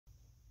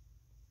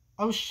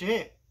Oh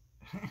shit.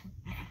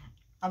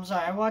 I'm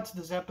sorry, I watched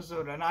this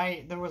episode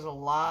and there was a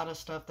lot of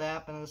stuff that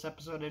happened in this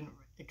episode. I didn't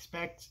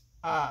expect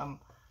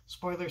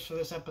spoilers for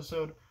this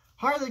episode.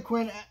 Harley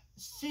Quinn,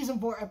 season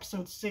 4,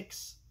 episode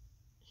 6.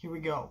 Here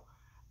we go.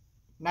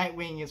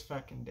 Nightwing is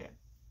fucking dead.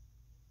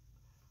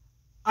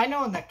 I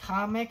know in the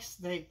comics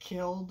they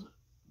killed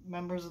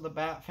members of the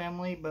Bat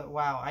family, but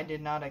wow, I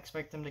did not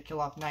expect them to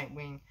kill off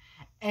Nightwing.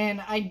 And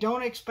I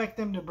don't expect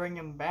them to bring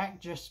him back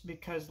just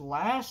because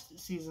last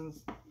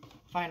season's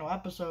final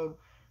episode,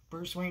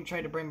 Bruce Wayne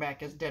tried to bring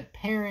back his dead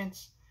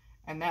parents,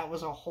 and that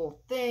was a whole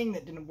thing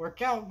that didn't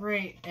work out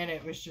great, and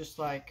it was just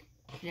like,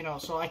 you know,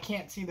 so I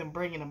can't see them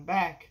bringing him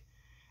back.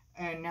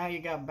 And now you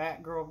got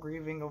Batgirl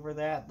grieving over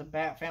that. The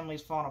Bat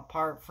family's falling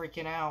apart,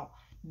 freaking out,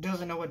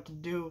 doesn't know what to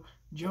do.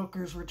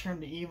 Joker's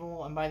returned to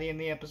evil, and by the end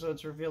of the episode,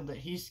 it's revealed that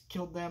he's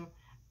killed them.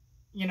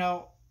 You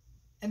know,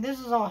 and this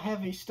is all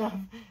heavy stuff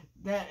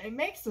that it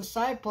makes the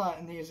side plot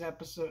in this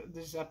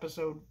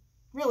episode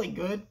really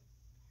good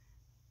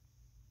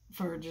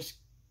for just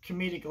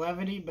comedic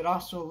levity, but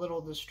also a little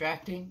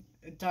distracting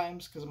at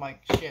times because I'm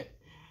like, shit.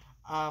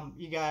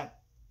 You got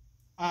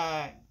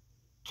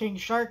King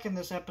Shark in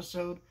this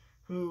episode,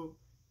 who,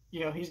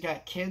 you know, he's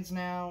got kids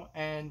now,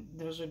 and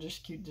those are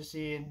just cute to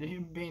see. And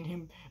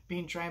him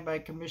being trained by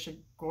Commissioner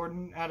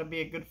Gordon how to be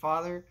a good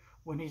father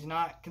when he's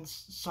not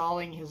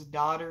consoling his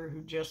daughter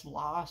who just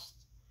lost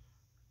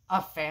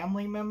a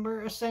family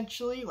member,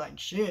 essentially. Like,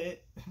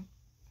 shit.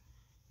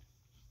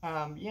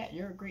 Yeah,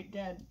 you're a great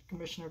dad,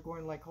 Commissioner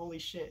Gordon. Like, holy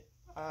shit.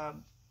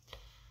 Man,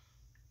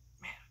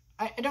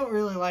 I don't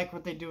really like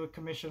what they do with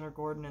Commissioner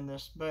Gordon in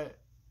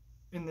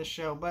this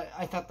show, but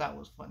I thought that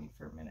was funny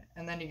for a minute.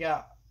 And then you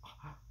got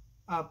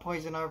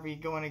Poison Ivy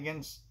going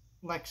against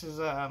Lex's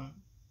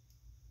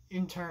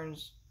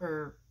interns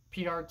or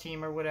PR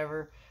team or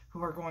whatever,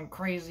 who are going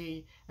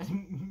crazy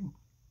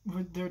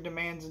with their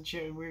demands and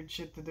shit, weird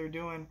shit that they're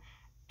doing.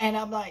 And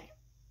I'm like,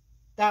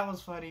 that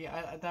was funny.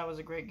 That was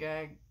a great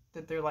gag,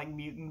 that they're like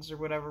mutants or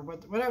whatever.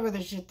 Whatever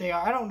the shit they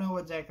are. I don't know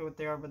exactly what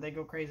they are, but they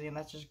go crazy, and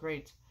that's just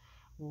great.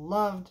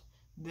 Loved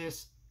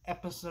this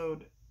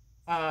episode.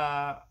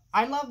 I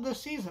love this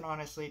season,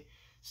 honestly.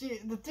 See,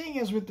 the thing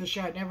is with the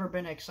show, I'd never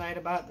been excited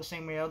about it the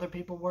same way other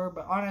people were,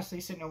 but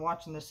honestly, sitting and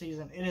watching this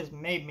season, it has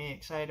made me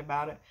excited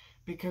about it,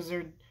 because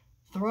they're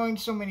throwing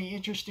so many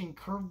interesting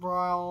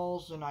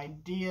curveballs and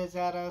ideas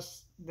at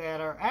us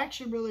that are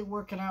actually really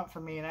working out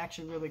for me and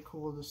actually really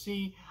cool to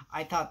see.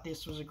 I thought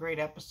this was a great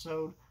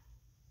episode,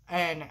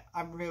 and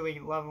I'm really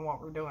loving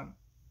what we're doing.